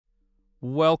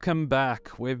Welcome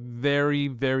back. We're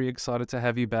very excited to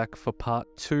have you back for part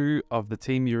 2 of the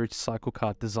Team Juric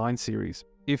Cyclekart design series.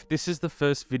 If this is the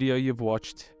first video you've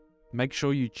watched, make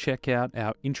sure you check out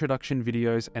our introduction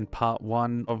videos and part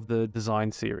 1 of the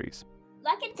design series.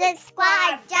 Like and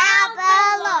subscribe down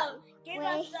below. Give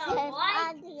us a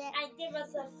like and give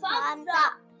us a thumbs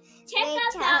up. Check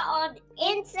us out on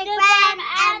Instagram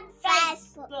and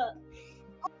Facebook.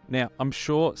 Now, I'm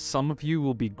sure some of you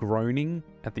will be groaning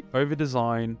at the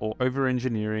over-design or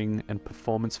over-engineering and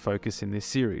performance focus in this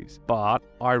series, but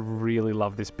I really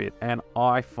love this bit and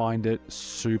I find it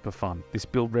super fun. This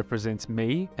build represents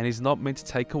me and is not meant to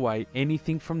take away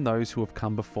anything from those who have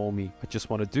come before me. I just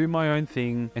want to do my own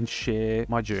thing and share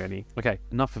my journey. Okay,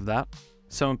 enough of that.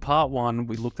 So in part 1,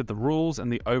 we looked at the rules and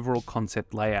the overall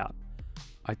concept layout.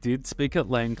 I did speak at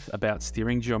length about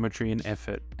steering geometry and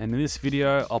effort, and in this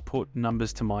video I'll put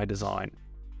numbers to my design.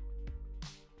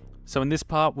 So in this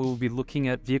part we will be looking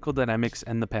at vehicle dynamics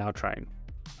and the powertrain.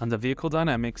 Under vehicle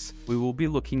dynamics we will be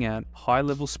looking at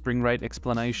high-level spring rate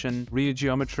explanation, rear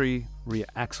geometry, rear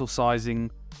axle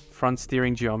sizing, front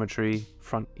steering geometry,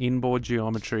 front inboard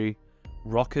geometry,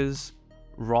 rockers,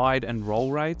 ride and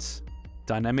roll rates,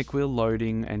 dynamic wheel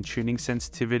loading and tuning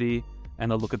sensitivity,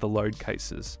 and a look at the load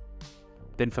cases.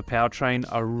 Then for powertrain,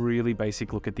 a really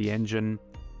basic look at the engine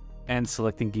and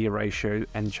selecting gear ratio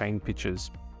and chain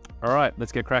pitches. All right,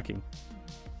 let's get cracking.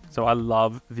 So I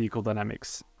love vehicle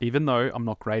dynamics, even though I'm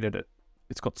not great at it.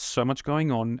 It's got so much going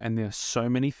on and there are so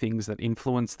many things that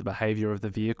influence the behavior of the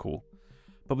vehicle.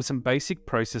 But with some basic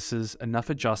processes, enough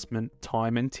adjustment,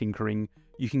 time and tinkering,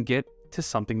 you can get to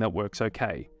something that works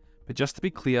okay. But just to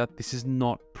be clear, this is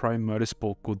not pro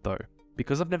motorsport good though.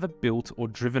 Because I've never built or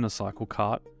driven a cycle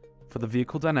kart, for the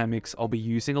vehicle dynamics, I'll be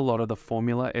using a lot of the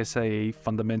Formula SAE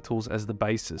fundamentals as the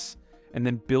basis, and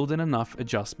then build in enough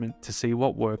adjustment to see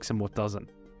what works and what doesn't.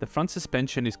 The front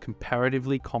suspension is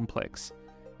comparatively complex,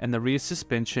 and the rear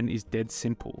suspension is dead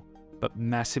simple, but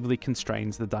massively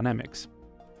constrains the dynamics.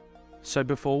 So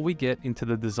before we get into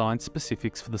the design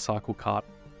specifics for the cycle kart,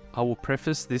 I will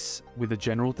preface this with a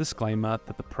general disclaimer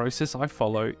that the process I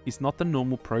follow is not the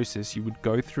normal process you would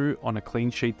go through on a clean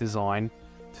sheet design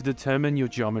to determine your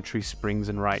geometry, springs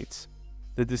and rates.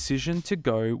 The decision to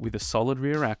go with a solid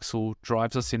rear axle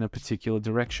drives us in a particular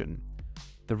direction.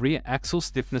 The rear axle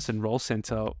stiffness and roll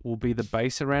center will be the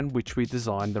base around which we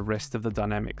design the rest of the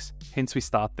dynamics, hence we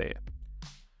start there.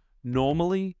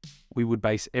 Normally, we would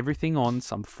base everything on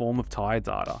some form of tire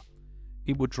data.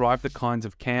 It would drive the kinds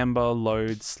of camber,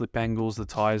 load, slip angles the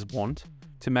tires want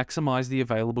to maximize the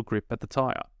available grip at the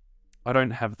tire. I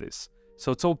don't have this,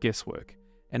 so it's all guesswork.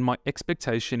 And my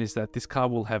expectation is that this car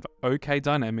will have okay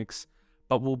dynamics,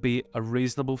 but will be a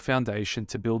reasonable foundation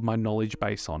to build my knowledge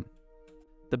base on.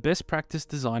 The best practice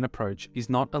design approach is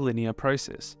not a linear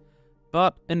process,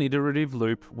 but an iterative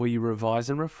loop where you revise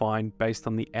and refine based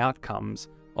on the outcomes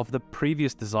of the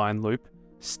previous design loop,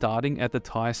 starting at the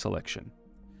tire selection.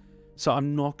 So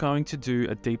I'm not going to do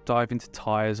a deep dive into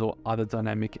tires or other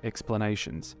dynamic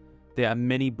explanations. There are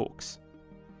many books.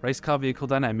 Racecar Vehicle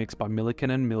Dynamics by Millikan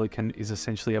 & Millikan is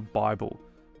essentially a Bible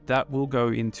that will go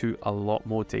into a lot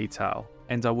more detail,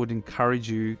 and I would encourage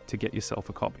you to get yourself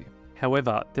a copy.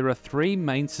 However, there are 3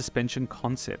 main suspension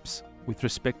concepts with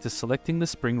respect to selecting the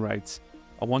spring rates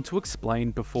I want to explain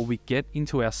before we get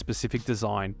into our specific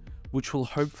design, which will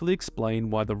hopefully explain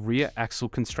why the rear axle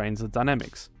constrains the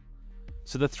dynamics.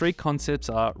 So the 3 concepts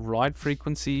are ride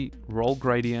frequency, roll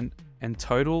gradient, and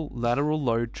total lateral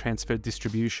load transfer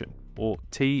distribution, or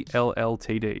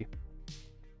LLTD.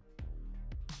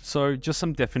 So just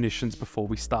some definitions before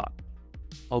we start.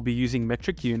 I'll be using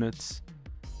metric units,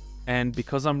 and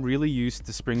because I'm really used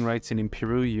to spring rates in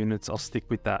imperial units, I'll stick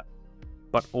with that,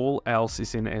 but all else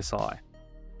is in SI.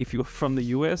 If you're from the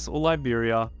US or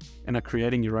Liberia and are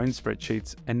creating your own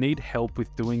spreadsheets and need help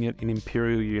with doing it in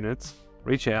imperial units,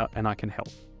 reach out and I can help.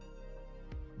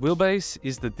 Wheelbase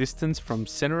is the distance from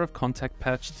center of contact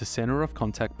patch to center of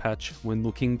contact patch when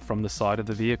looking from the side of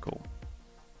the vehicle.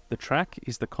 The track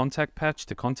is the contact patch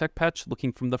to contact patch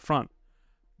looking from the front.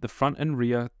 The front and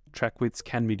rear track widths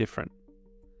can be different.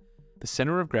 The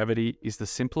center of gravity is the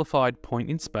simplified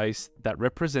point in space that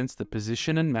represents the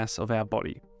position and mass of our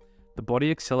body. The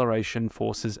body acceleration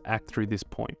forces act through this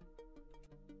point.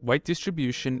 Weight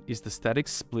distribution is the static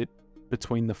split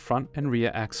between the front and rear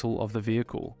axle of the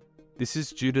vehicle. This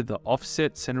is due to the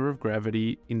offset center of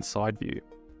gravity in side view.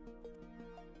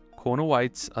 Corner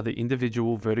weights are the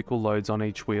individual vertical loads on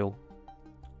each wheel.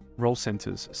 Roll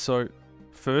centers. So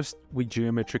first we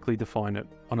geometrically define it.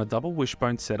 On a double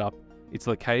wishbone setup, it's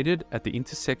located at the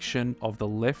intersection of the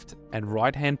left and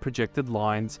right hand projected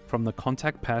lines from the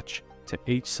contact patch to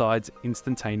each side's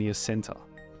instantaneous center.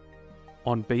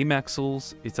 On beam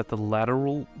axles, it's at the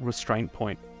lateral restraint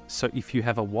point, so if you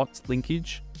have a Watts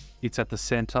linkage, it's at the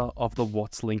center of the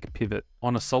Watts link pivot.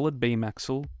 On a solid beam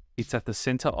axle, it's at the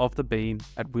center of the beam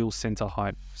at wheel center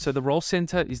height. So the roll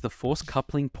center is the force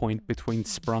coupling point between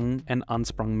sprung and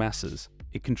unsprung masses.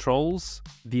 It controls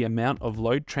the amount of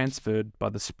load transferred by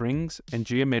the springs and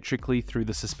geometrically through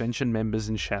the suspension members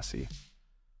and chassis.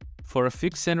 For a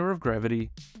fixed center of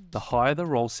gravity, the higher the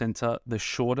roll center, the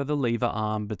shorter the lever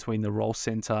arm between the roll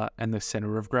center and the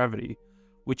center of gravity,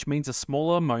 which means a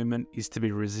smaller moment is to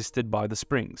be resisted by the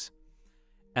springs,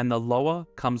 and the lower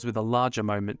comes with a larger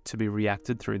moment to be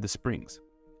reacted through the springs.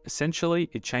 Essentially,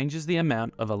 it changes the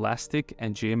amount of elastic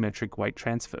and geometric weight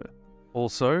transfer.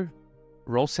 Also,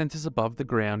 roll centers above the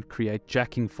ground create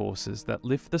jacking forces that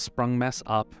lift the sprung mass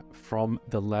up from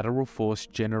the lateral force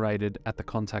generated at the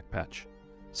contact patch.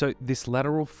 So this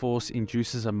lateral force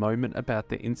induces a moment about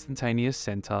the instantaneous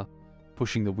center,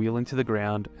 pushing the wheel into the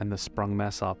ground and the sprung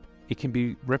mass up. It can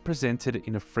be represented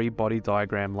in a free body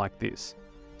diagram like this.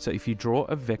 So if you draw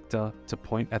a vector to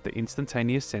point at the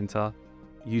instantaneous center,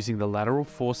 using the lateral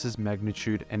force's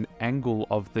magnitude and angle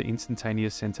of the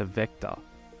instantaneous center vector,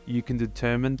 you can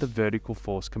determine the vertical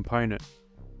force component.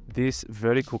 This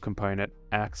vertical component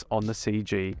acts on the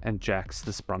CG and jacks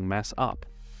the sprung mass up.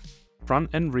 Front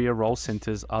and rear roll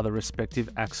centers are the respective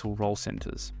axle roll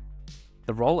centers.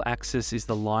 The roll axis is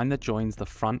the line that joins the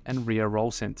front and rear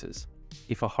roll centers.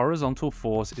 If a horizontal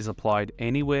force is applied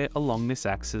anywhere along this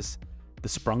axis, the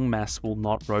sprung mass will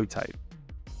not rotate.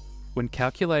 When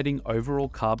calculating overall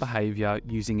car behavior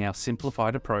using our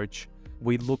simplified approach,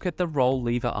 we look at the roll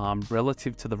lever arm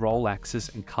relative to the roll axis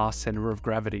and car center of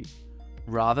gravity,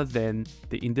 rather than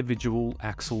the individual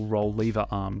axle roll lever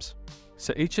arms.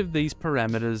 So each of these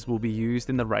parameters will be used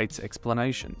in the rates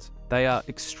explanations. They are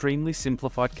extremely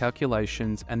simplified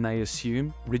calculations and they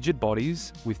assume rigid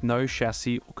bodies with no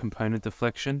chassis or component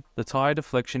deflection. The tire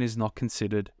deflection is not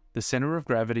considered. The center of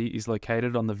gravity is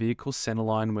located on the vehicle's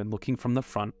centerline when looking from the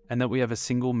front, and that we have a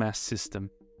single mass system.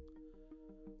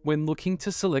 When looking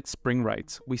to select spring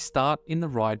rates, we start in the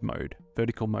ride mode,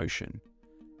 vertical motion.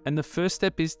 And the first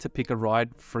step is to pick a ride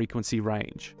frequency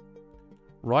range.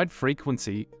 Ride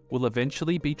frequency will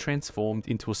eventually be transformed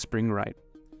into a spring rate.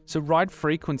 So ride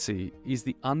frequency is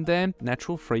the undamped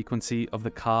natural frequency of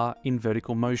the car in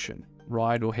vertical motion,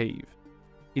 ride or heave.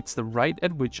 It's the rate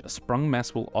at which a sprung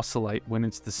mass will oscillate when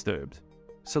it's disturbed.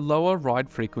 So lower ride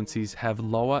frequencies have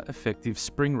lower effective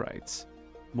spring rates,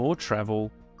 more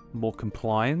travel, more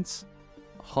compliance,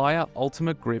 higher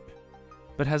ultimate grip,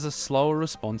 but has a slower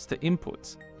response to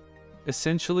inputs.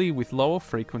 Essentially, with lower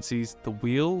frequencies, the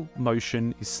wheel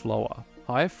motion is slower.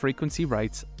 Higher frequency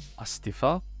rates are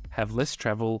stiffer, have less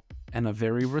travel, and are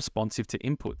very responsive to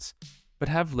inputs, but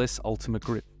have less ultimate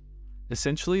grip.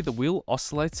 Essentially, the wheel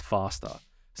oscillates faster,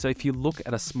 so if you look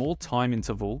at a small time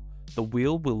interval, the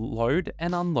wheel will load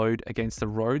and unload against the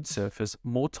road surface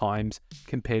more times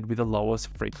compared with a lower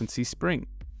frequency spring.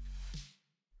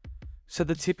 So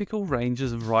the typical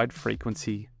ranges of ride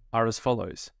frequency are as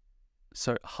follows.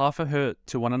 So 0.5 Hz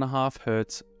to 1.5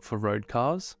 Hz for road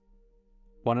cars,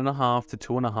 1.5 to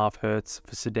 2.5 Hz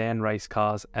for sedan race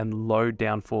cars and low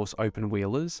downforce open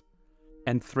wheelers,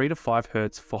 and 3 to 5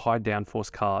 Hz for high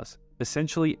downforce cars,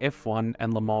 essentially F1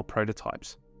 and Le Mans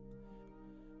prototypes.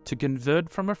 To convert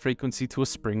from a frequency to a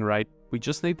spring rate, we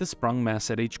just need the sprung mass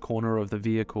at each corner of the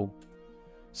vehicle.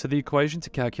 So the equation to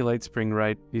calculate spring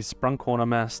rate is sprung corner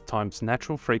mass times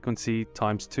natural frequency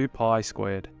times 2 pi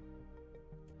squared.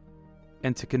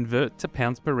 And to convert to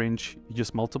pounds per inch, you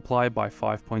just multiply by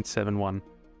 5.71.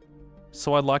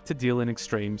 So I'd like to deal in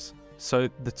extremes. So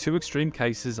the two extreme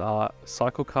cases are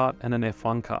Cyclekart and an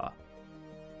F1 car.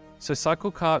 So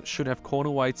Cyclekart should have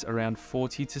corner weights around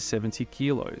 40 to 70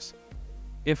 kilos.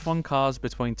 F1 cars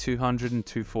between 200 and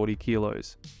 240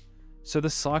 kilos. So the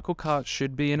Cyclekart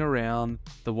should be in around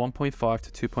the 1.5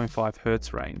 to 2.5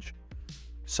 Hz range.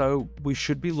 So we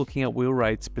should be looking at wheel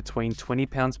rates between 20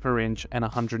 pounds per inch and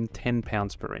 110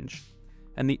 pounds per inch.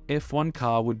 And the F1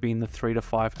 car would be in the 3 to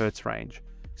 5 Hz range.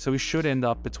 So we should end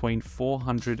up between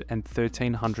 400 and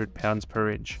 1300 pounds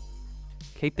per inch.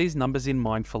 Keep these numbers in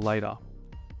mind for later.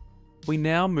 We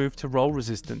now move to roll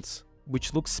resistance,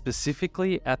 which looks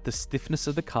specifically at the stiffness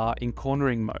of the car in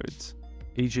cornering modes,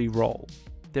 e.g. roll.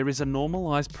 There is a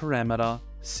normalized parameter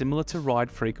similar to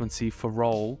ride frequency for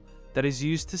roll that is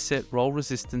used to set roll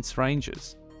resistance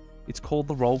ranges. It's called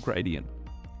the roll gradient.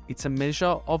 It's a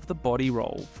measure of the body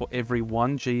roll for every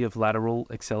 1 g of lateral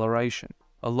acceleration.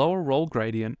 A lower roll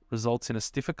gradient results in a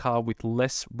stiffer car with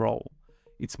less roll.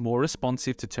 It's more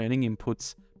responsive to turning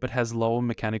inputs, but has lower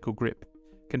mechanical grip.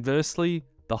 Conversely,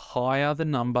 the higher the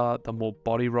number, the more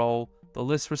body roll, the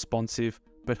less responsive,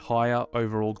 but higher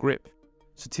overall grip.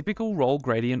 So typical roll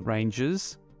gradient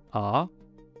ranges are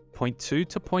 0.2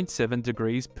 to 0.7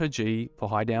 degrees per G for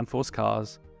high downforce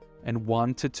cars, and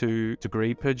 1 to 2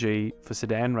 degree per G for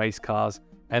sedan race cars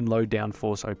and low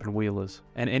downforce open wheelers.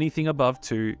 And anything above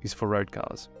 2 is for road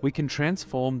cars. We can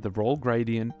transform the roll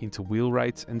gradient into wheel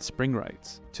rates and spring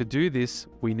rates. To do this,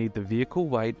 we need the vehicle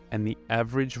weight and the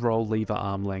average roll lever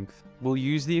arm length. We'll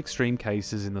use the extreme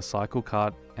cases in the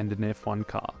Cyclekart and an F1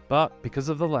 car, but because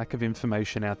of the lack of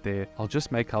information out there, I'll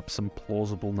just make up some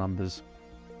plausible numbers.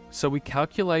 So we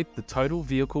calculate the total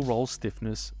vehicle roll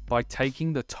stiffness by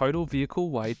taking the total vehicle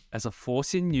weight as a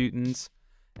force in newtons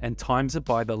and times it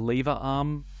by the lever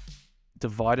arm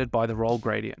divided by the roll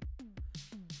gradient.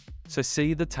 So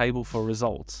see the table for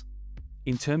results.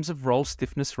 In terms of roll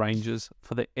stiffness ranges,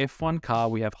 for the F1 car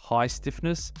we have high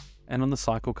stiffness, and on the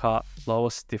Cyclekart, lower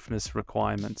stiffness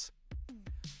requirements.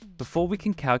 Before we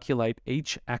can calculate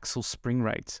each axle spring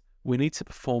rates, we need to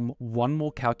perform one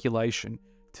more calculation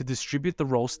to distribute the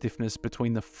roll stiffness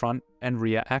between the front and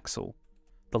rear axle.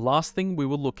 The last thing we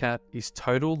will look at is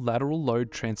total lateral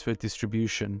load transfer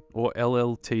distribution, or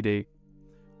LLTD,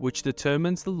 which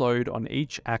determines the load on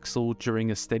each axle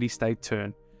during a steady state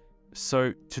turn.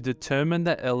 So to determine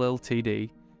the LLTD,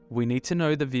 we need to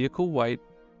know the vehicle weight,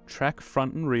 track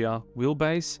front and rear,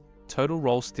 wheelbase, total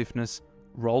roll stiffness,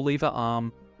 roll lever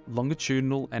arm,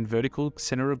 longitudinal and vertical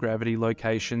center of gravity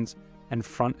locations, and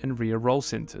front and rear roll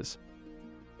centers.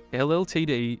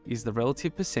 LLTD is the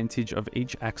relative percentage of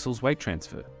each axle's weight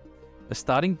transfer. A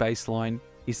starting baseline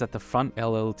is that the front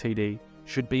LLTD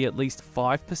should be at least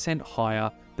 5%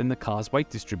 higher than the car's weight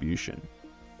distribution.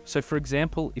 So for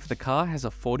example, if the car has a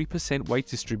 40% weight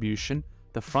distribution,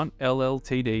 the front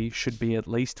LLTD should be at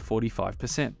least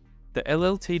 45%. The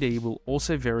LLTD will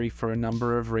also vary for a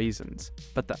number of reasons,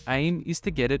 but the aim is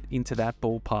to get it into that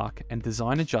ballpark and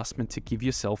design adjustment to give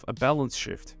yourself a balance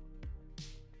shift.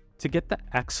 To get the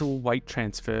axle weight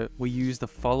transfer, we use the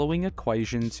following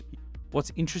equations.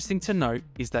 What's interesting to note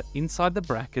is that inside the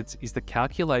brackets is the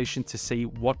calculation to see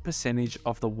what percentage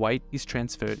of the weight is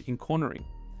transferred in cornering.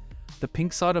 The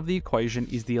pink side of the equation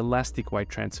is the elastic weight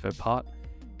transfer part,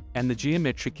 and the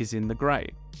geometric is in the grey.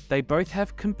 They both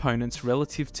have components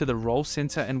relative to the roll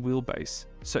center and wheelbase,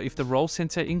 so if the roll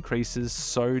center increases,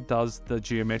 so does the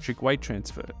geometric weight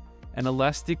transfer, and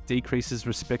elastic decreases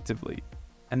respectively,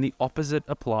 and the opposite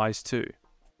applies too.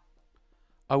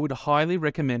 I would highly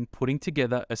recommend putting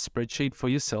together a spreadsheet for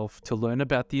yourself to learn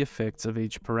about the effects of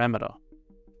each parameter.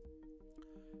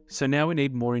 So now we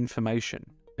need more information.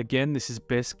 Again, this is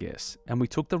best guess, and we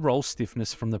took the roll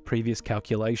stiffness from the previous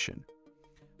calculation.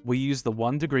 We used the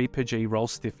 1 degree per G roll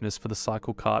stiffness for the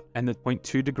Cyclekart and the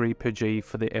 0.2 degree per G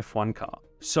for the F1 car.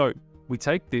 So we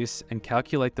take this and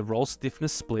calculate the roll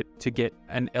stiffness split to get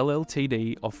an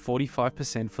LLTD of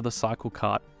 45% for the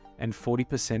Cyclekart and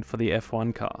 40% for the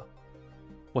F1 car.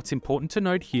 What's important to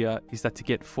note here is that to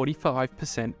get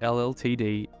 45%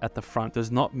 LLTD at the front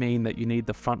does not mean that you need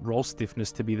the front roll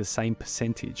stiffness to be the same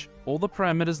percentage. All the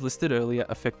parameters listed earlier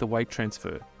affect the weight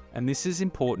transfer, and this is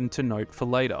important to note for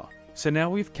later. So now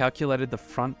we've calculated the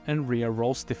front and rear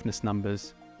roll stiffness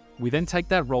numbers. We then take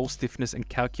that roll stiffness and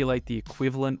calculate the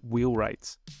equivalent wheel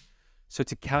rates. So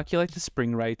to calculate the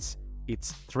spring rates,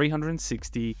 it's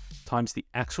 360 times the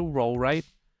actual roll rate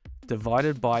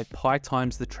divided by pi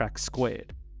times the track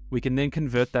squared. We can then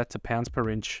convert that to pounds per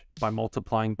inch by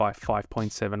multiplying by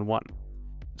 5.71.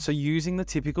 So using the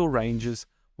typical ranges,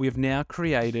 we have now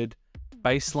created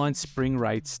baseline spring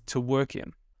rates to work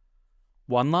in.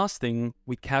 One last thing,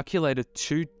 we calculated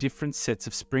two different sets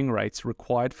of spring rates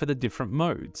required for the different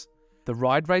modes. The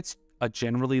ride rates are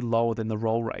generally lower than the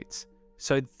roll rates,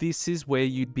 so this is where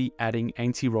you'd be adding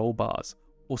anti-roll bars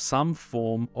or some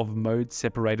form of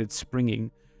mode-separated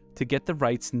springing to get the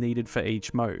rates needed for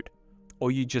each mode,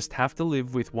 or you just have to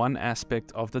live with one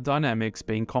aspect of the dynamics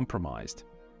being compromised.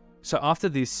 So after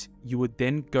this, you would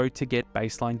then go to get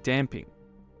baseline damping.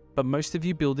 But most of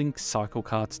you building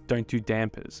Cyclekarts don't do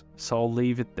dampers, so I'll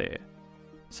leave it there.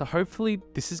 So hopefully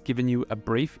this has given you a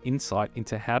brief insight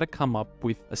into how to come up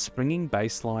with a springing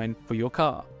baseline for your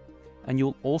car. And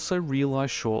you'll also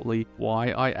realize shortly why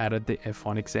I added the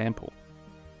F1 example.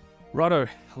 Righto,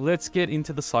 let's get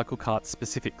into the Cyclekart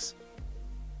specifics.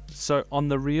 So on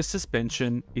the rear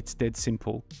suspension, it's dead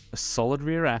simple. A solid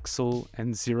rear axle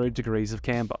and 0 degrees of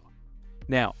camber.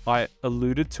 Now, I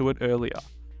alluded to it earlier,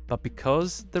 but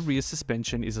because the rear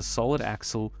suspension is a solid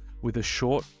axle with a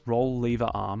short roll lever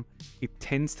arm, it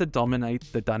tends to dominate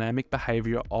the dynamic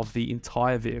behavior of the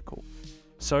entire vehicle.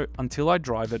 So until I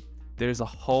drive it, there's a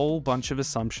whole bunch of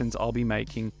assumptions I'll be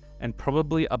making and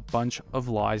probably a bunch of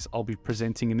lies I'll be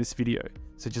presenting in this video,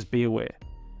 so just be aware.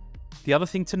 The other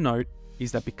thing to note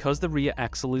is that because the rear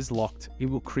axle is locked, it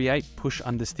will create push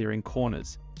understeer in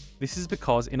corners. This is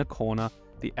because in a corner,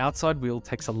 the outside wheel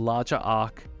takes a larger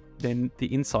arc than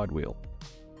the inside wheel.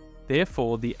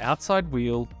 Therefore, the outside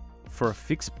wheel for a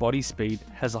fixed body speed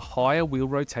has a higher wheel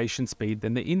rotation speed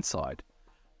than the inside.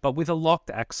 But with a locked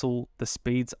axle, the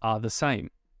speeds are the same.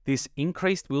 This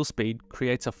increased wheel speed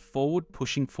creates a forward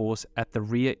pushing force at the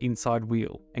rear inside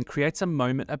wheel and creates a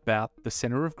moment about the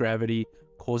center of gravity,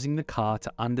 causing the car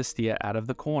to understeer out of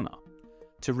the corner.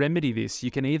 To remedy this, you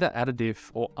can either add a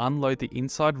diff or unload the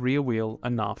inside rear wheel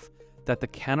enough that the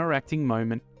counteracting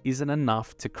moment isn't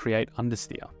enough to create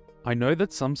understeer. I know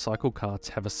that some cycle karts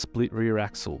have a split rear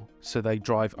axle, so they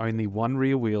drive only one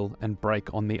rear wheel and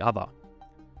brake on the other.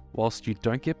 Whilst you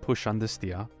don't get push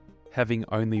understeer, having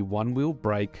only one wheel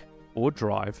brake or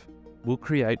drive will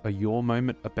create a yaw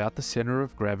moment about the center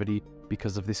of gravity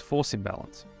because of this force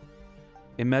imbalance.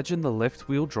 Imagine the left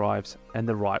wheel drives and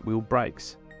the right wheel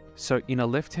brakes. So in a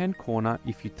left-hand corner,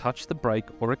 if you touch the brake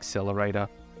or accelerator,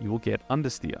 you will get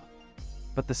understeer.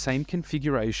 But the same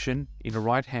configuration in a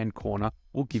right-hand corner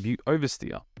will give you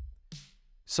oversteer.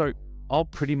 So I'll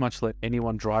pretty much let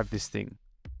anyone drive this thing.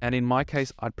 And in my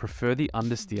case, I'd prefer the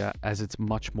understeer as it's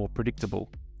much more predictable.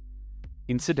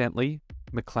 Incidentally,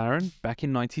 McLaren back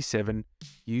in '97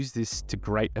 used this to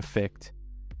great effect.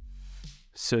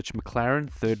 Search McLaren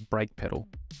third brake pedal.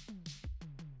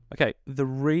 Okay, the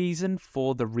reason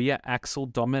for the rear axle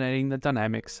dominating the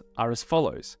dynamics are as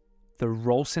follows: the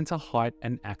roll center height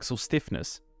and axle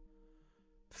stiffness.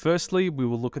 Firstly, we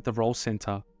will look at the roll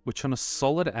center, which on a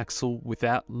solid axle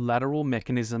without lateral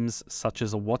mechanisms such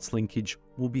as a Watts linkage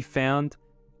will be found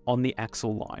on the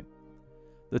axle line.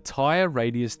 The tire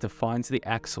radius defines the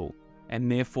axle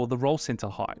and therefore the roll center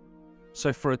height.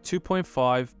 So for a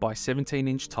 2.5 by 17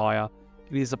 inch tire,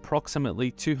 it is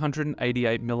approximately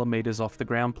 288 millimeters off the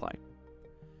ground plane.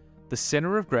 The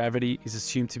center of gravity is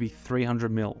assumed to be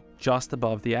 300 mil, just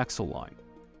above the axle line.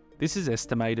 This is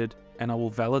estimated, and I will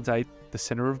validate the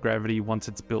center of gravity once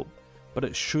it's built, but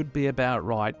it should be about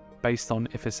right based on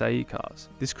FSAE cars.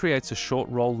 This creates a short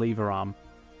roll lever arm,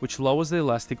 which lowers the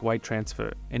elastic weight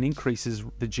transfer and increases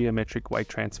the geometric weight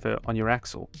transfer on your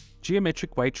axle.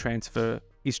 Geometric weight transfer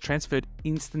is transferred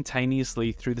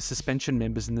instantaneously through the suspension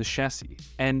members in the chassis,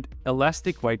 and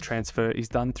elastic weight transfer is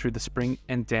done through the spring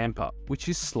and damper, which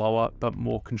is slower but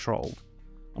more controlled.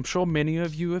 I'm sure many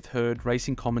of you have heard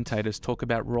racing commentators talk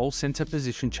about roll center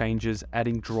position changes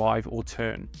adding drive or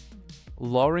turn.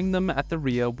 Lowering them at the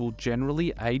rear will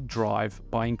generally aid drive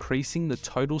by increasing the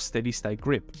total steady state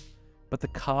grip, but the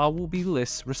car will be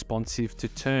less responsive to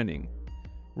turning.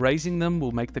 Raising them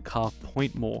will make the car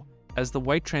point more, as the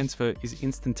weight transfer is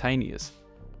instantaneous,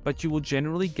 but you will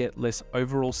generally get less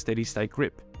overall steady state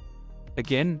grip.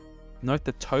 Again, note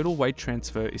the total weight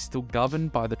transfer is still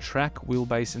governed by the track,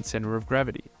 wheelbase and center of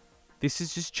gravity. This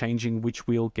is just changing which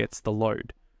wheel gets the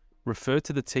load. Refer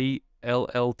to the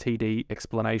LLTD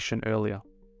explanation earlier.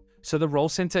 So the roll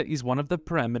center is one of the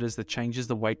parameters that changes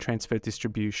the weight transfer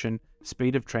distribution,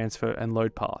 speed of transfer and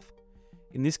load path.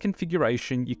 In this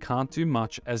configuration, you can't do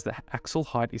much as the axle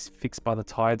height is fixed by the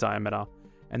tire diameter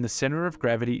and the center of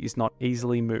gravity is not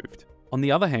easily moved. On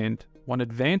the other hand, one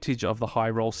advantage of the high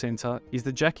roll center is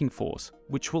the jacking force,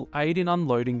 which will aid in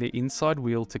unloading the inside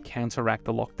wheel to counteract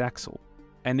the locked axle.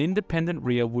 An independent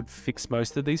rear would fix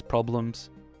most of these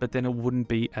problems, but then it wouldn't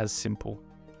be as simple.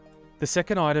 The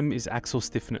second item is axle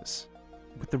stiffness.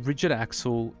 With the rigid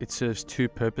axle, it serves two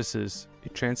purposes.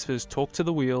 It transfers torque to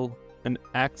the wheel and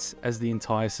acts as the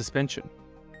entire suspension.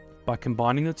 By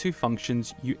combining the two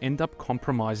functions, you end up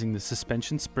compromising the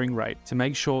suspension spring rate to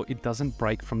make sure it doesn't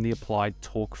break from the applied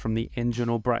torque from the engine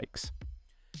or brakes.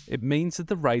 It means that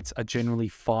the rates are generally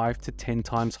 5 to 10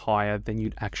 times higher than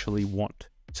you'd actually want.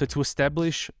 So to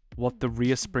establish what the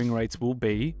rear spring rates will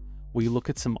be, we look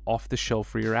at some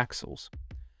off-the-shelf rear axles.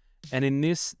 And in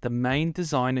this, the main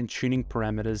design and tuning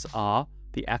parameters are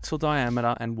the axle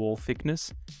diameter and wall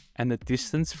thickness, and the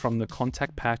distance from the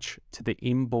contact patch to the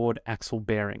inboard axle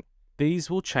bearing. These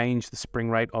will change the spring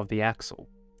rate of the axle.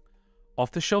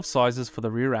 Off-the-shelf sizes for the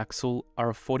rear axle are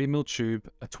a 40mm tube,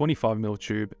 a 25mm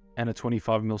tube, and a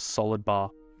 25mm solid bar.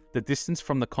 The distance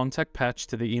from the contact patch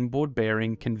to the inboard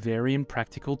bearing can vary in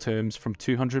practical terms from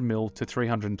 200mm to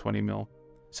 320mm.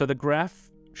 So the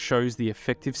graph shows the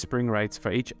effective spring rates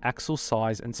for each axle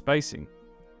size and spacing.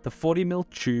 The 40mm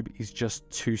tube is just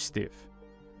too stiff.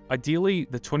 Ideally,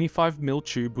 the 25mm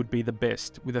tube would be the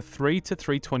best, with a 3 to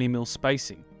 320mm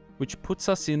spacing, which puts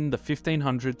us in the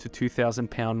 1500 to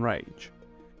 2000 pound range.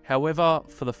 However,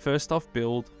 for the first off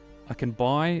build, I can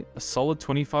buy a solid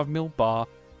 25mm bar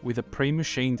with a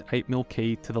pre-machined 8mm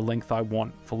key to the length I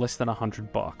want for less than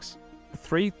 $100. The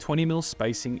 3 20mm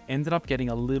spacing ended up getting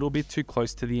a little bit too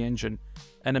close to the engine,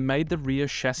 and it made the rear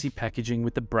chassis packaging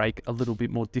with the brake a little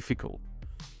bit more difficult.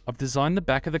 I've designed the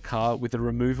back of the car with a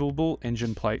removable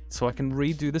engine plate so I can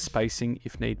redo the spacing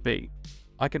if need be.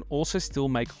 I can also still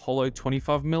make hollow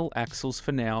 25mm axles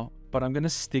for now, but I'm going to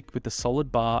stick with the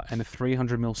solid bar and a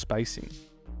 300mm spacing.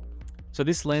 So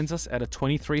this lands us at a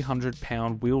 2,300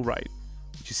 pound wheel rate,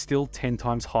 which is still 10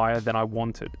 times higher than I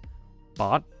wanted,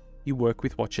 but you work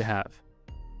with what you have.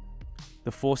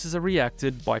 The forces are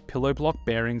reacted by pillow block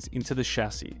bearings into the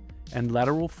chassis, and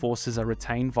lateral forces are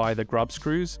retained via the grub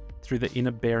screws through the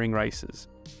inner bearing races.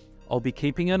 I'll be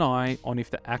keeping an eye on if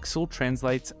the axle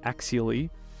translates axially,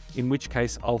 in which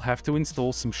case I'll have to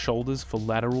install some shoulders for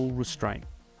lateral restraint.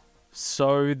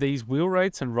 So these wheel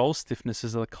rates and roll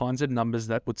stiffnesses are the kinds of numbers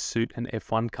that would suit an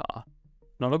F1 car.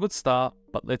 Not a good start,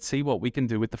 but let's see what we can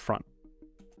do with the front.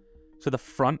 So the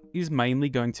front is mainly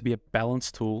going to be a balance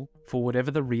tool for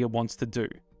whatever the rear wants to do,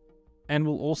 and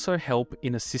will also help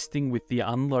in assisting with the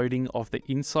unloading of the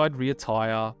inside rear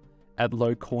tyre at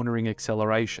low cornering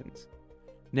accelerations.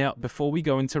 Now, before we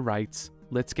go into rates,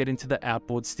 let's get into the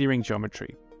outboard steering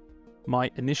geometry.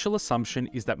 My initial assumption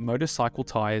is that motorcycle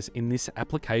tyres in this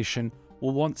application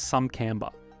will want some camber,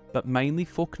 but mainly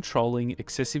for controlling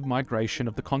excessive migration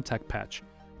of the contact patch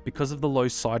because of the low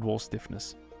sidewall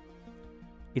stiffness.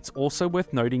 It's also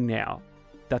worth noting now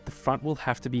that the front will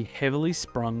have to be heavily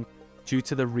sprung due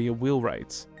to the rear wheel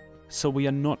rates, so we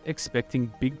are not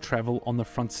expecting big travel on the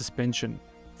front suspension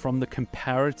from the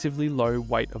comparatively low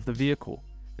weight of the vehicle.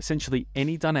 Essentially,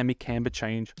 any dynamic camber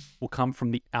change will come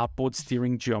from the outboard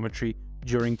steering geometry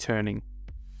during turning.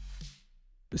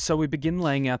 So we begin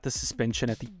laying out the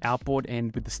suspension at the outboard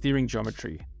end with the steering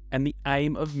geometry and the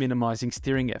aim of minimizing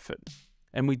steering effort.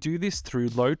 And we do this through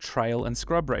low trail and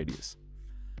scrub radius.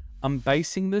 I'm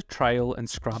basing the trail and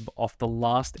scrub off the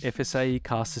last FSAE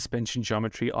car suspension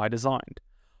geometry I designed.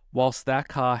 Whilst that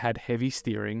car had heavy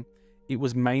steering, it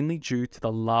was mainly due to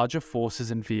the larger forces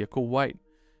and vehicle weight.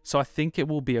 So I think it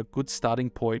will be a good starting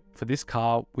point for this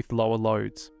car with lower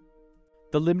loads.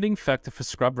 The limiting factor for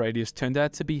scrub radius turned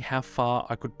out to be how far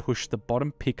I could push the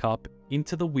bottom pickup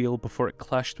into the wheel before it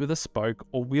clashed with a spoke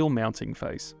or wheel mounting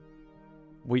face.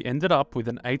 We ended up with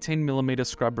an 18mm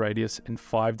scrub radius and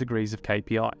 5 degrees of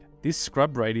KPI. This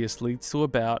scrub radius leads to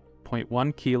about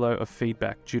 0.1 kilo of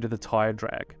feedback due to the tyre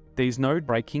drag. There's no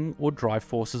braking or drive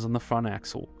forces on the front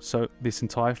axle, so this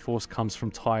entire force comes from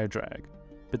tyre drag,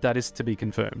 but that is to be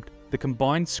confirmed. The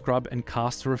combined scrub and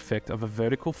castor effect of a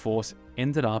vertical force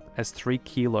ended up as 3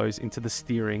 kilos into the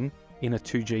steering in a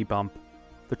 2G bump.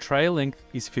 The trail length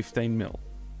is 15mm,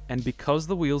 and because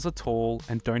the wheels are tall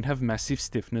and don't have massive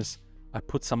stiffness, I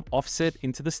put some offset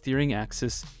into the steering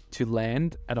axis to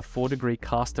land at a 4-degree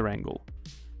castor angle.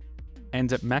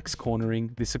 And at max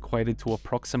cornering, this equated to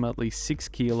approximately 6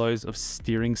 kilos of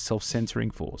steering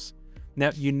self-centering force.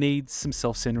 Now, you need some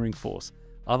self-centering force,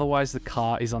 otherwise the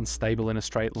car is unstable in a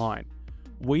straight line.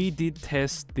 We did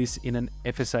test this in an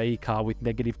FSAE car with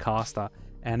negative castor,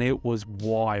 and it was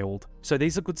wild. So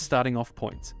these are good starting off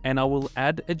points, and I will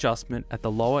add adjustment at the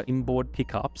lower inboard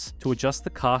pickups to adjust the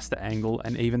castor angle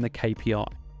and even the KPI.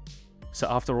 So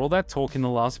after all that talk in the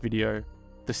last video,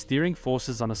 the steering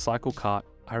forces on a Cyclekart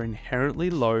are inherently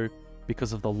low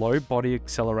because of the low body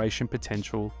acceleration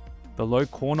potential, the low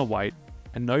corner weight,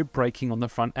 and no braking on the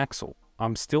front axle.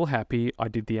 I'm still happy I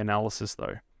did the analysis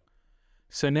though.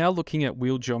 So now looking at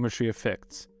wheel geometry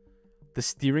effects. The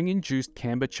steering-induced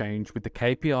camber change with the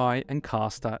KPI and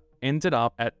castor ended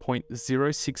up at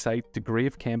 0.068 degree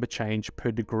of camber change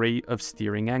per degree of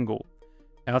steering angle.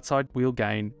 Outside wheel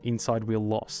gain, inside wheel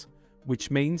loss, which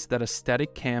means that a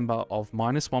static camber of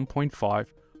 -1.5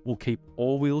 will keep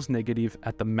all wheels negative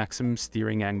at the maximum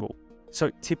steering angle. So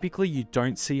typically you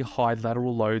don't see high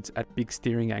lateral loads at big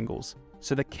steering angles,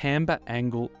 so the camber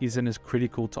angle isn't as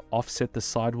critical to offset the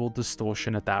sidewall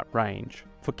distortion at that range.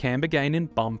 For camber gain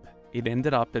and bump, it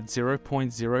ended up at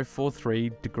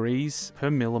 0.043 degrees per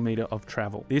millimeter of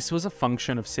travel. This was a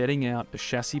function of setting out a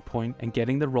chassis point and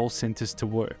getting the roll centers to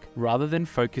work, rather than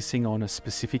focusing on a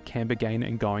specific camber gain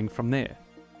and going from there.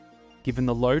 Given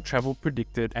the low travel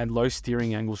predicted and low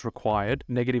steering angles required,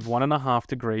 -1.5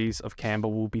 degrees of camber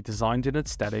will be designed in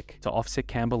its static to offset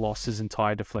camber losses and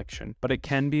tire deflection, but it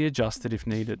can be adjusted if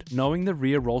needed. Knowing the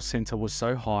rear roll center was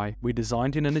so high, we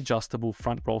designed in an adjustable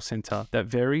front roll center that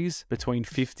varies between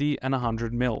 50 and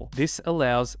 100 mil. This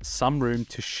allows some room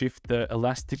to shift the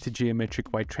elastic to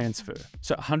geometric weight transfer.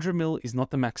 So 100 mil is not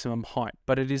the maximum height,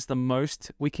 but it is the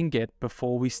most we can get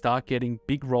before we start getting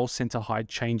big roll center height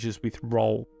changes with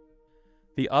roll.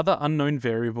 The other unknown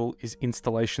variable is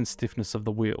installation stiffness of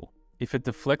the wheel. If it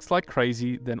deflects like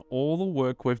crazy, then all the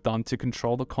work we've done to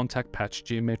control the contact patch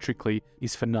geometrically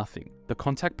is for nothing. The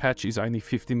contact patch is only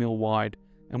 50 mil wide,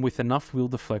 and with enough wheel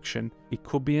deflection, it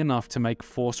could be enough to make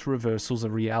forced reversals a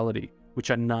reality, which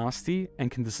are nasty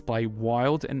and can display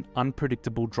wild and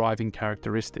unpredictable driving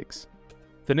characteristics.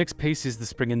 The next piece is the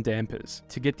spring and dampers.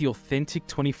 To get the authentic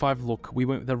 25 look, we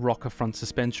went with a rocker front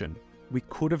suspension. We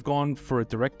could have gone for a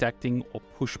direct acting or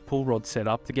push pull rod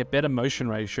setup to get better motion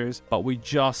ratios, but we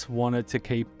just wanted to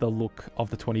keep the look of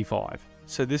the 25.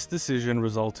 So this decision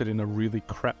resulted in a really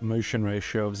crap motion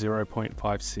ratio of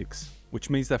 0.56. Which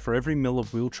means that for every mil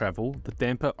of wheel travel, the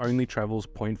damper only travels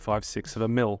 0.56 of a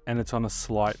mil, and it's on a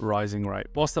slight rising rate.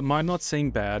 Whilst it might not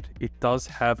seem bad, it does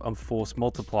have a force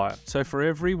multiplier. So for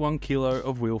every 1 kilo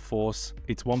of wheel force,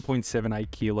 it's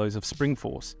 1.78 kilos of spring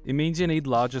force. It means you need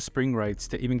larger spring rates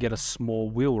to even get a small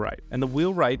wheel rate. And the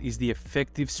wheel rate is the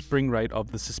effective spring rate of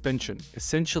the suspension.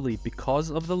 Essentially,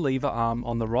 because of the lever arm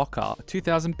on the rocker, a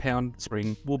 2,000 pound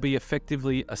spring will be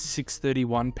effectively a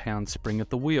 631 pound spring at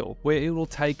the wheel, where it will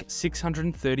take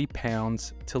 630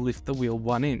 pounds to lift the wheel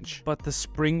 1 inch, but the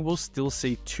spring will still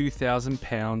see 2,000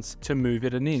 pounds to move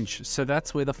it 1 inch, so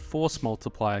that's where the force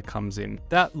multiplier comes in.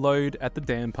 That load at the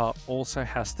damper also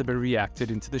has to be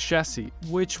reacted into the chassis,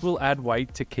 which will add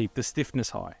weight to keep the stiffness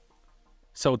high.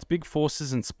 So it's big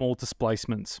forces and small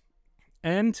displacements.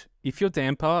 And if your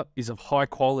damper is of high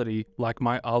quality, like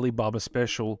my Alibaba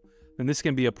Special, then this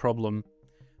can be a problem.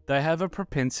 They have a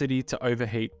propensity to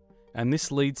overheat, and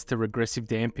this leads to regressive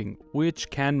damping, which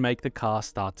can make the car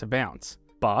start to bounce.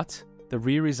 But the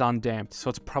rear is undamped, so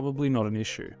it's probably not an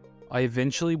issue. I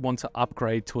eventually want to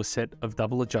upgrade to a set of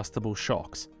double adjustable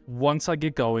shocks once I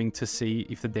get going to see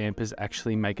if the dampers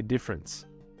actually make a difference.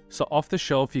 So off the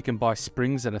shelf you can buy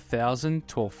springs at 1,000,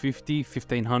 1,250,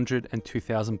 1,500 and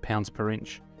 2,000 pounds per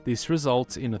inch. This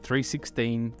results in a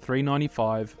 316,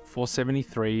 395,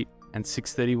 473 and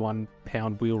 631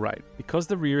 pound wheel rate. Because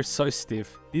the rear is so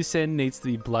stiff, this end needs to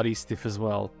be bloody stiff as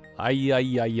well. Ay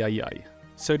ay ay ay ay.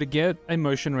 So to get a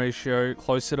motion ratio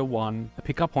closer to 1, the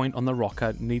pickup point on the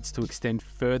rocker needs to extend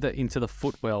further into the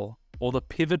footwell, or the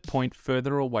pivot point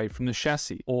further away from the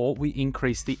chassis, or we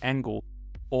increase the angle,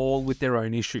 all with their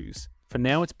own issues. For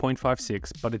now it's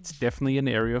 0.56, but it's definitely an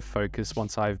area of focus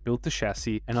once I've built the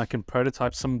chassis and I can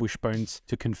prototype some wishbones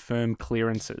to confirm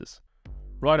clearances.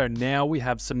 Righto, now we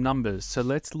have some numbers, so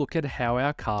let's look at how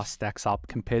our car stacks up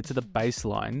compared to the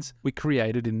baselines we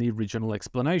created in the original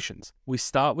explanations. We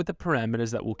start with the parameters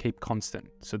that will keep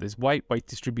constant. So there's weight, weight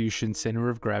distribution, center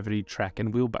of gravity, track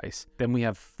and wheelbase. Then we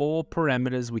have 4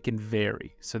 parameters we can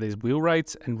vary. So there's wheel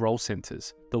rates and roll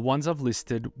centers. The ones I've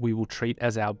listed we will treat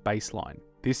as our baseline.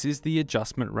 This is the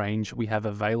adjustment range we have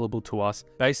available to us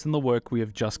based on the work we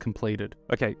have just completed.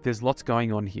 Okay, there's lots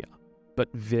going on here. But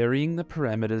varying the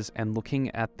parameters and looking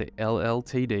at the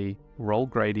LLTD, roll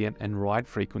gradient and ride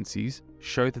frequencies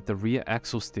show that the rear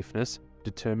axle stiffness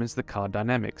determines the car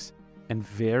dynamics, and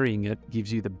varying it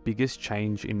gives you the biggest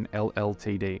change in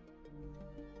LLTD.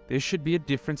 There should be a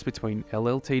difference between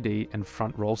LLTD and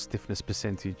front roll stiffness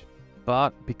percentage,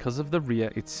 but because of the rear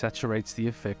it saturates the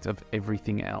effect of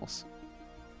everything else.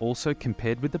 Also,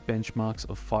 compared with the benchmarks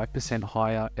of 5%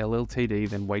 higher LLTD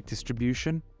than weight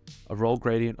distribution, a roll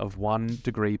gradient of 1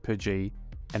 degree per G,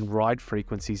 and ride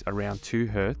frequencies around 2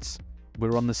 Hz,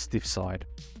 we're on the stiff side.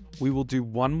 We will do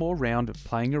one more round of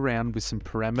playing around with some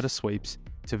parameter sweeps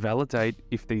to validate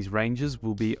if these ranges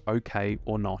will be okay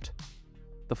or not.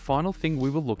 The final thing we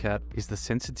will look at is the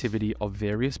sensitivity of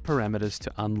various parameters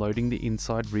to unloading the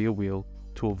inside rear wheel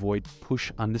to avoid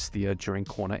push understeer during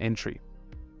corner entry.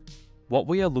 What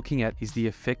we are looking at is the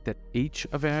effect that each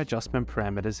of our adjustment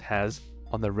parameters has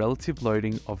on the relative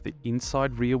loading of the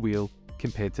inside rear wheel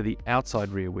compared to the outside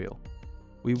rear wheel.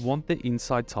 We want the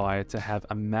inside tyre to have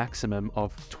a maximum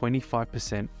of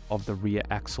 25% of the rear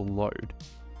axle load.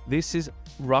 This is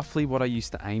roughly what I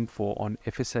used to aim for on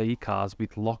FSAE cars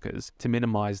with lockers to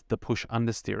minimize the push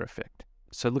understeer effect.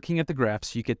 So looking at the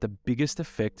graphs, you get the biggest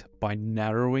effect by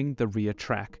narrowing the rear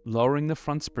track, lowering the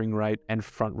front spring rate and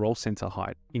front roll center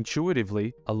height.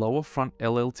 Intuitively, a lower front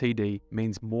LLTD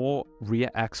means more rear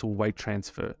axle weight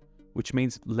transfer, which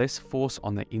means less force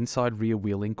on the inside rear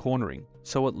wheel in cornering.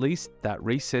 So at least that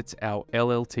resets our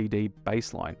LLTD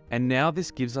baseline. And now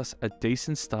this gives us a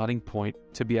decent starting point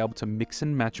to be able to mix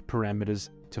and match parameters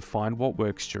to find what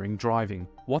works during driving.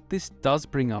 What this does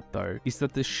bring up though is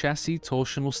that the chassis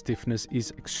torsional stiffness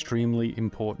is extremely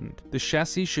important. The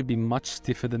chassis should be much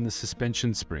stiffer than the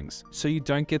suspension springs, so you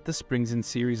don't get the springs in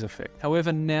series effect.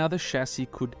 However, now the chassis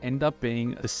could end up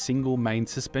being a single main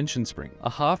suspension spring. A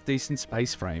half decent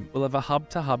space frame will have a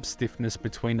hub-to-hub stiffness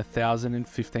between 1000 and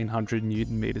 1500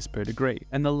 Newton meters per degree,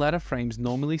 and the ladder frames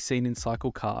normally seen in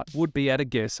Cyclekart would be at a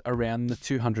guess around the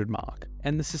 200 mark.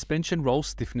 And the suspension roll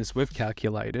stiffness we've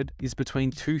calculated is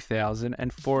between 2000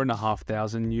 and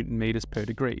 4500 Newton meters per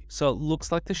degree. So it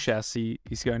looks like the chassis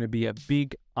is going to be a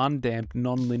big, undamped,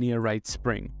 non-linear rate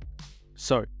spring.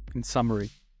 So, in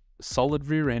summary, solid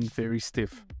rear end, very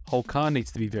stiff. Whole car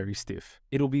needs to be very stiff.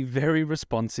 It'll be very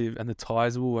responsive and the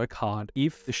tires will work hard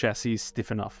if the chassis is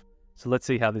stiff enough. So let's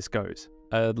see how this goes.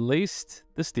 At least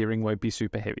the steering won't be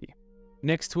super heavy.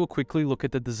 Next, we'll quickly look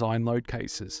at the design load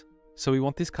cases. So we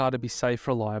want this car to be safe,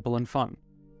 reliable and fun.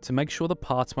 To make sure the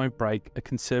parts won't break, a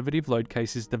conservative load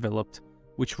case is developed,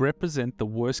 which represent the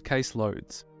worst case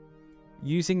loads.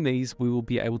 Using these, we will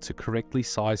be able to correctly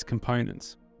size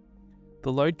components.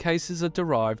 The load cases are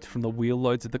derived from the wheel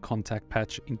loads of the contact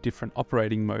patch in different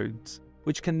operating modes,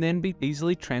 which can then be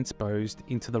easily transposed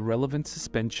into the relevant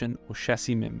suspension or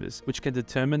chassis members, which can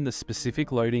determine the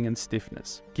specific loading and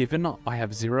stiffness. Given I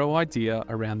have zero idea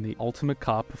around the ultimate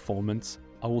car performance,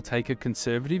 I will take a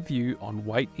conservative view on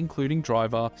weight including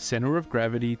driver, center of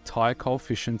gravity, tire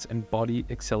coefficients and body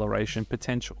acceleration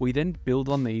potential. We then build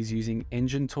on these using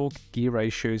engine torque, gear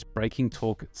ratios, braking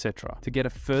torque, etc. to get a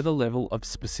further level of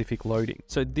specific loading.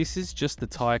 So this is just the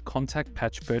tire contact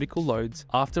patch vertical loads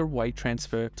after weight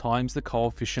transfer times the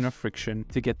coefficient of friction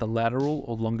to get the lateral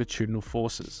or longitudinal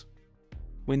forces.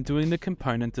 When doing the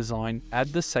component design, add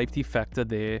the safety factor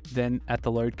there, then at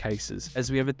the load cases,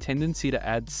 as we have a tendency to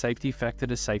add safety factor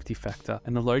to safety factor,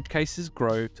 and the load cases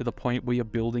grow to the point where you're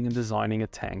building and designing a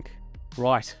tank.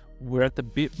 Right, we're at the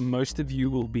bit most of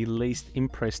you will be least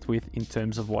impressed with in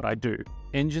terms of what I do.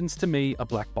 Engines to me are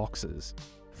black boxes.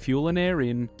 Fuel and air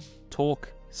in,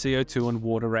 torque, CO2 and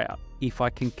water out. If I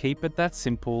can keep it that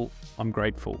simple, I'm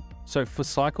grateful. So for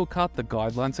Cyclekart, the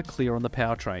guidelines are clear on the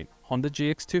powertrain. Honda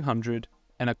GX200,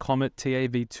 and a Comet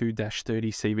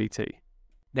TAV2-30 CVT.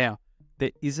 Now,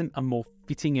 there isn't a more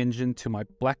fitting engine to my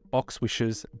black box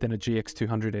wishes than a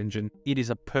GX200 engine. It is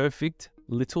a perfect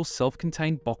little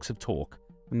self-contained box of torque,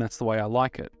 and that's the way I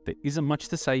like it. There isn't much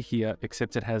to say here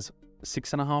except it has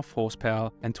 6.5 horsepower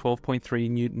and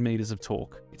 12.3 Newton meters of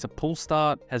torque. It's a pull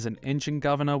start, has an engine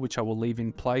governor which I will leave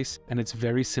in place, and it's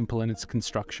very simple in its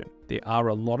construction. There are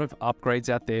a lot of upgrades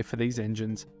out there for these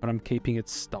engines, but I'm keeping it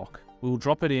stock. We'll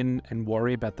drop it in and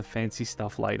worry about the fancy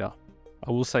stuff later. I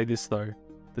will say this though,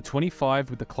 the 25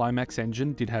 with the Climax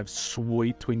engine did have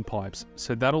sweet twin pipes,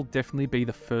 so that'll definitely be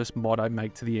the first mod I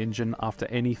make to the engine after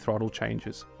any throttle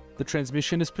changes. The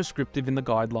transmission is prescriptive in the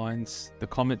guidelines, the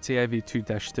Comet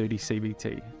TAV2-30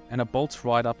 CVT, and it bolts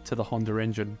right up to the Honda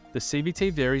engine. The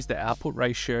CVT varies the output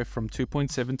ratio from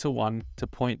 2.7 to 1 to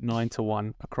 0.9 to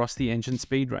 1 across the engine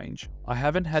speed range. I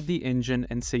haven't had the engine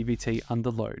and CVT under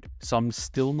load, so I'm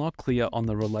still not clear on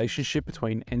the relationship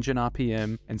between engine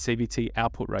RPM and CVT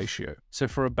output ratio. So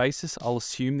for a basis, I'll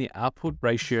assume the output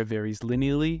ratio varies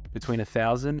linearly between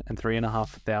 1000 and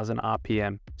 3500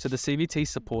 RPM. So the CVT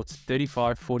supports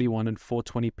 35, 41 and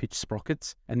 420 pitch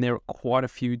sprockets, and there are quite a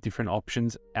few different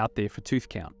options out there for tooth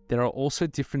count. There are also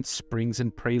different springs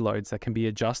and preloads that can be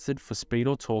adjusted for speed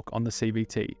or torque on the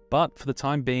CVT, but for the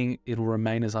time being, it'll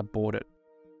remain as I bought it.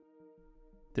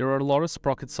 There are a lot of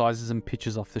sprocket sizes and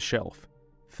pitches off the shelf.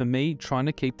 For me, trying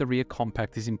to keep the rear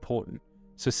compact is important,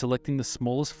 so selecting the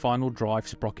smallest final drive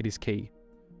sprocket is key.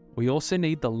 We also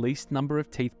need the least number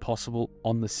of teeth possible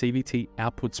on the CVT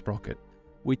output sprocket,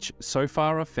 which so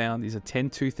far I've found is a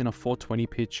 10 tooth in a 420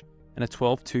 pitch and a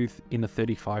 12 tooth in a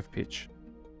 35 pitch.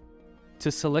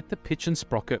 To select the pitch and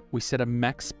sprocket, we set a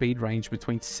max speed range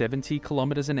between 70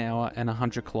 km an hour and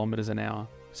 100 km an hour.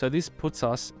 So this puts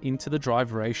us into the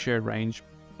drive ratio range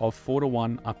of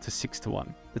 4:1 up to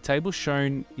 6:1. The table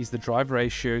shown is the drive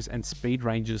ratios and speed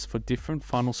ranges for different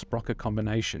final sprocket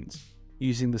combinations,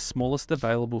 using the smallest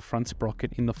available front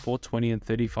sprocket in the 420 and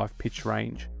 35 pitch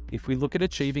range. If we look at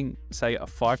achieving, say, a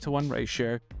 5:1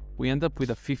 ratio, we end up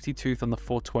with a 50 tooth on the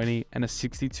 420 and a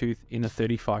 60 tooth in a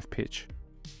 35 pitch.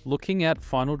 Looking at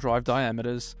final drive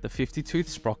diameters, the 50 tooth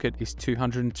sprocket is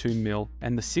 202 mm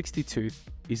and the 60 tooth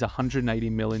is 180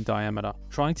 mm in diameter.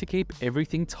 Trying to keep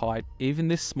everything tight, even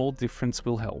this small difference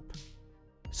will help.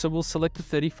 So we'll select the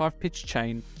 35 pitch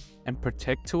chain, and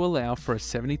protect to allow for a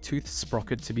 70-tooth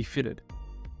sprocket to be fitted.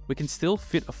 We can still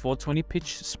fit a 420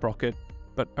 pitch sprocket,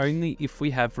 but only if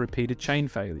we have repeated chain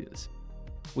failures.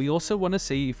 We also want to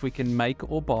see if we can make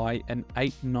or buy an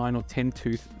 8, 9 or 10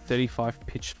 tooth 35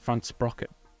 pitch front sprocket.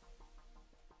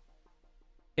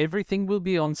 Everything will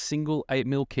be on single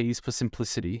 8mm keys for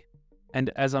simplicity, and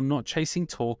as I'm not chasing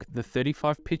torque, the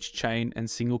 35 pitch chain and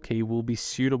single key will be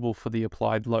suitable for the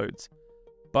applied loads,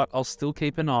 but I'll still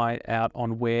keep an eye out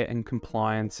on wear and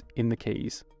compliance in the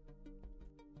keys.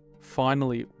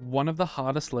 Finally, one of the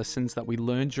hardest lessons that we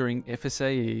learned during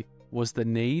FSAE was the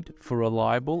need for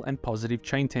reliable and positive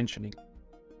chain tensioning.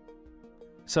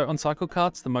 So on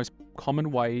Cyclekarts, the most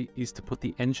common way is to put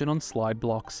the engine on slide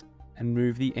blocks and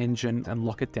move the engine and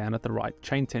lock it down at the right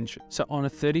chain tension. So on a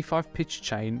 35 pitch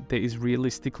chain, there is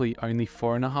realistically only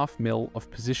 4.5mm of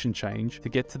position change to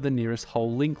get to the nearest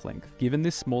hole link length. Given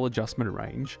this small adjustment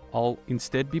range, I'll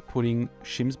instead be putting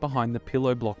shims behind the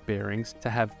pillow block bearings to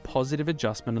have positive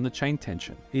adjustment on the chain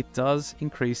tension. It does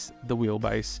increase the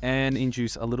wheelbase and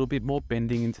induce a little bit more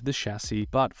bending into the chassis,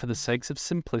 but for the sakes of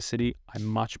simplicity, I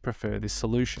much prefer this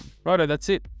solution. Righto, that's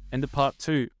it. End of part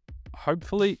 2.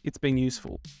 Hopefully it's been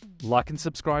useful. Like and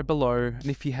subscribe below, and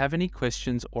if you have any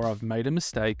questions or I've made a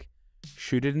mistake,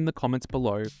 shoot it in the comments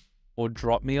below or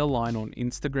drop me a line on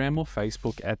Instagram or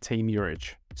Facebook at Team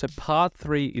Juric. So part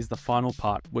 3 is the final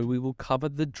part where we will cover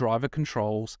the driver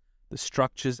controls, the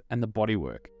structures and the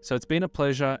bodywork. So it's been a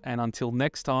pleasure, and until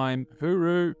next time,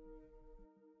 hooroo!